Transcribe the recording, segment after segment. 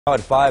Now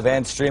at 5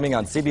 and streaming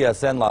on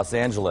CBSN Los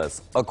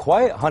Angeles. A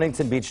quiet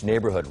Huntington Beach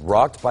neighborhood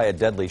rocked by a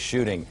deadly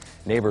shooting.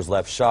 Neighbors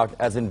left shocked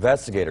as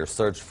investigators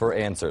searched for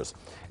answers.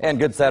 And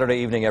good Saturday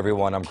evening,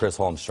 everyone. I'm Chris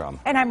Holmstrom.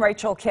 And I'm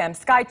Rachel Kim.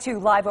 Sky 2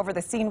 live over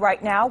the scene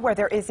right now where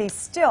there is a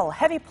still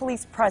heavy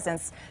police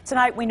presence.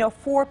 Tonight we know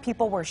 4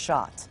 people were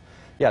shot.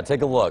 Yeah,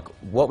 take a look.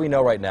 What we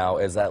know right now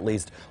is at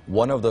least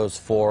one of those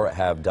 4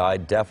 have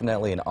died.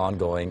 Definitely an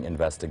ongoing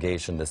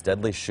investigation. This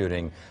deadly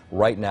shooting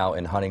right now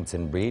in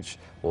Huntington Beach.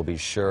 We'll be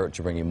sure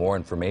to bring you more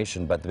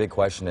information, but the big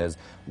question is,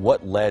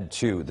 what led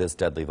to this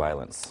deadly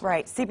violence?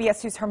 Right.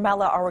 CBS 2's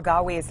Hermela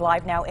Aragawi is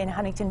live now in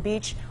Huntington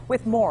Beach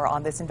with more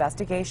on this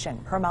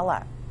investigation.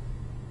 Hermela.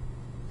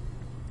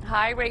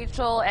 Hi,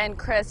 Rachel and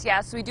Chris.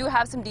 Yes, we do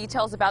have some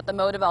details about the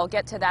motive. I'll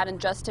get to that in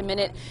just a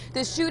minute.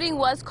 The shooting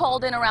was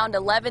called in around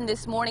 11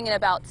 this morning, and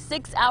about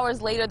 6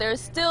 hours later,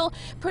 there's still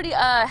pretty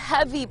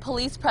heavy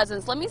police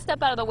presence. Let me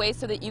step out of the way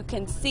so that you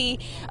can see.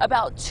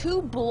 About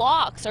 2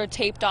 blocks are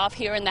taped off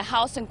here, and the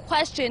house in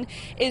question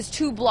is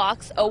 2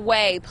 blocks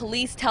away.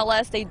 Police tell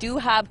us they do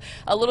have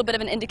a little bit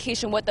of an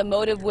indication what the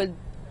motive would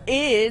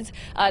is.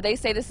 They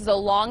say this is a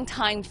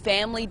long-time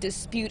family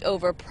dispute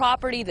over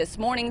property. This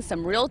morning,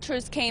 some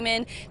realtors came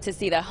in to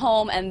see the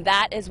home, and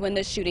that is when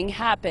the shooting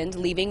happened,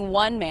 leaving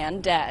 1 man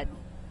dead.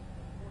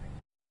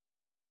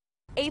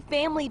 A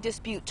family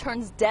dispute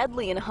turns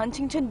deadly in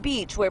Huntington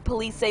Beach, where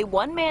police say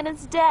 1 man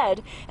is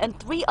dead and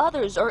 3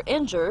 others are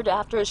injured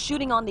after a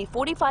shooting on the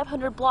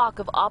 4500 block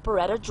of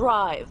Operetta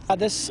Drive.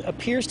 This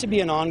appears to be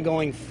an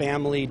ongoing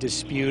family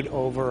dispute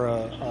over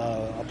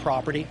a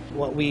property.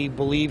 What we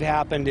believe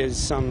happened is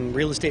some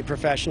real estate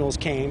professionals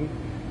came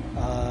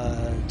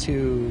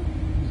to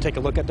take a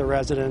look at the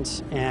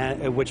residence,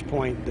 and at which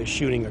point the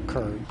shooting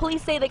occurred.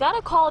 Police say they got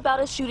a call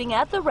about a shooting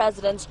at the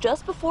residence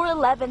just before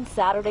 11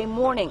 Saturday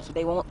morning.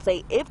 They won't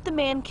say if the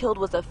man killed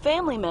was a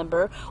family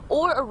member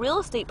or a real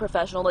estate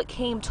professional that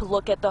came to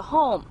look at the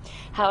home.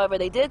 However,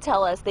 they did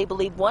tell us they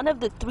believe one of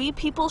the 3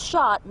 people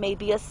shot may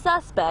be a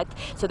suspect,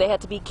 so they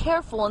had to be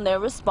careful in their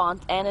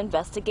response and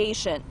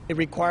investigation. It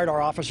required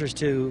our officers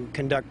to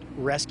conduct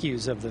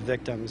rescues of the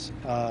victims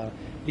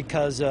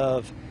because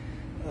of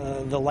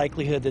the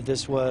likelihood that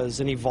this was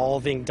an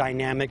evolving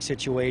dynamic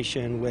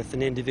situation with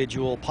an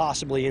individual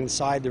possibly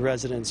inside the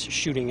residence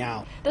shooting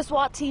out. The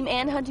SWAT team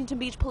and Huntington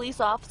Beach police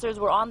officers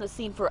were on the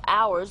scene for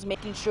hours,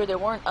 making sure there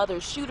weren't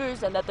other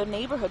shooters and that the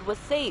neighborhood was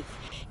safe.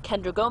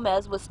 Kendra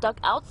Gomez was stuck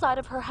outside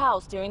of her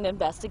house during the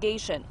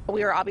investigation.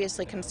 We were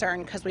obviously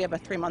concerned because we have a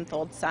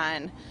 3-month-old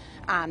son.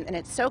 And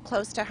it's so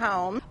close to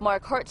home.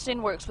 Mark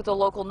Hartston works with a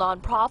local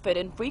nonprofit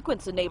and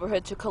frequents the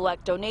neighborhood to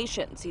collect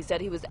donations. He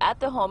said he was at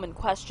the home in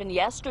question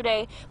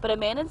yesterday, but a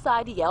man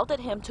inside yelled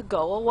at him to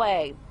go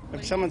away.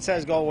 If someone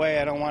says go away,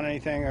 I don't want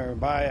anything, or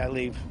bye, I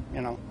leave,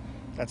 you know.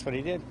 That's what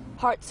he did.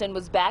 Hartson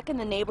was back in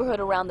the neighborhood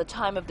around the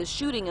time of the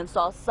shooting and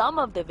saw some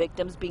of the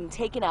victims being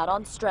taken out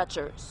on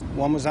stretchers.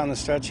 One was on the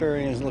stretcher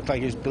and it looked like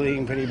he was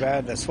bleeding pretty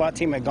bad. The SWAT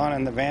team had gone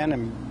in the van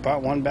and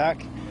brought one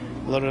back,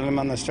 loaded him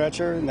on the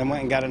stretcher, and then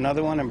went and got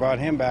another one and brought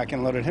him back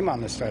and loaded him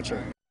on the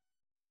stretcher.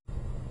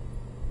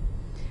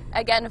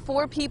 Again,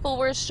 4 people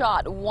were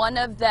shot. 1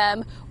 of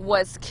them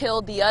was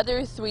killed. The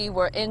other 3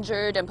 were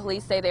injured, and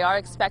police say they are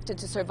expected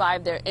to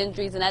survive their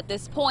injuries. And at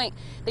this point,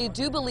 they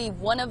do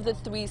believe one of the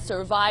 3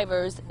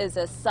 survivors is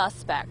a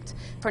suspect.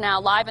 For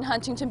now, live in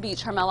Huntington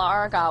Beach,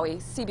 Hermela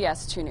Aragawi,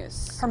 CBS 2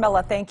 News.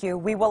 Hermela, thank you.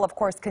 We will, of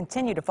course,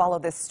 continue to follow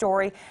this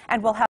story, and we'll have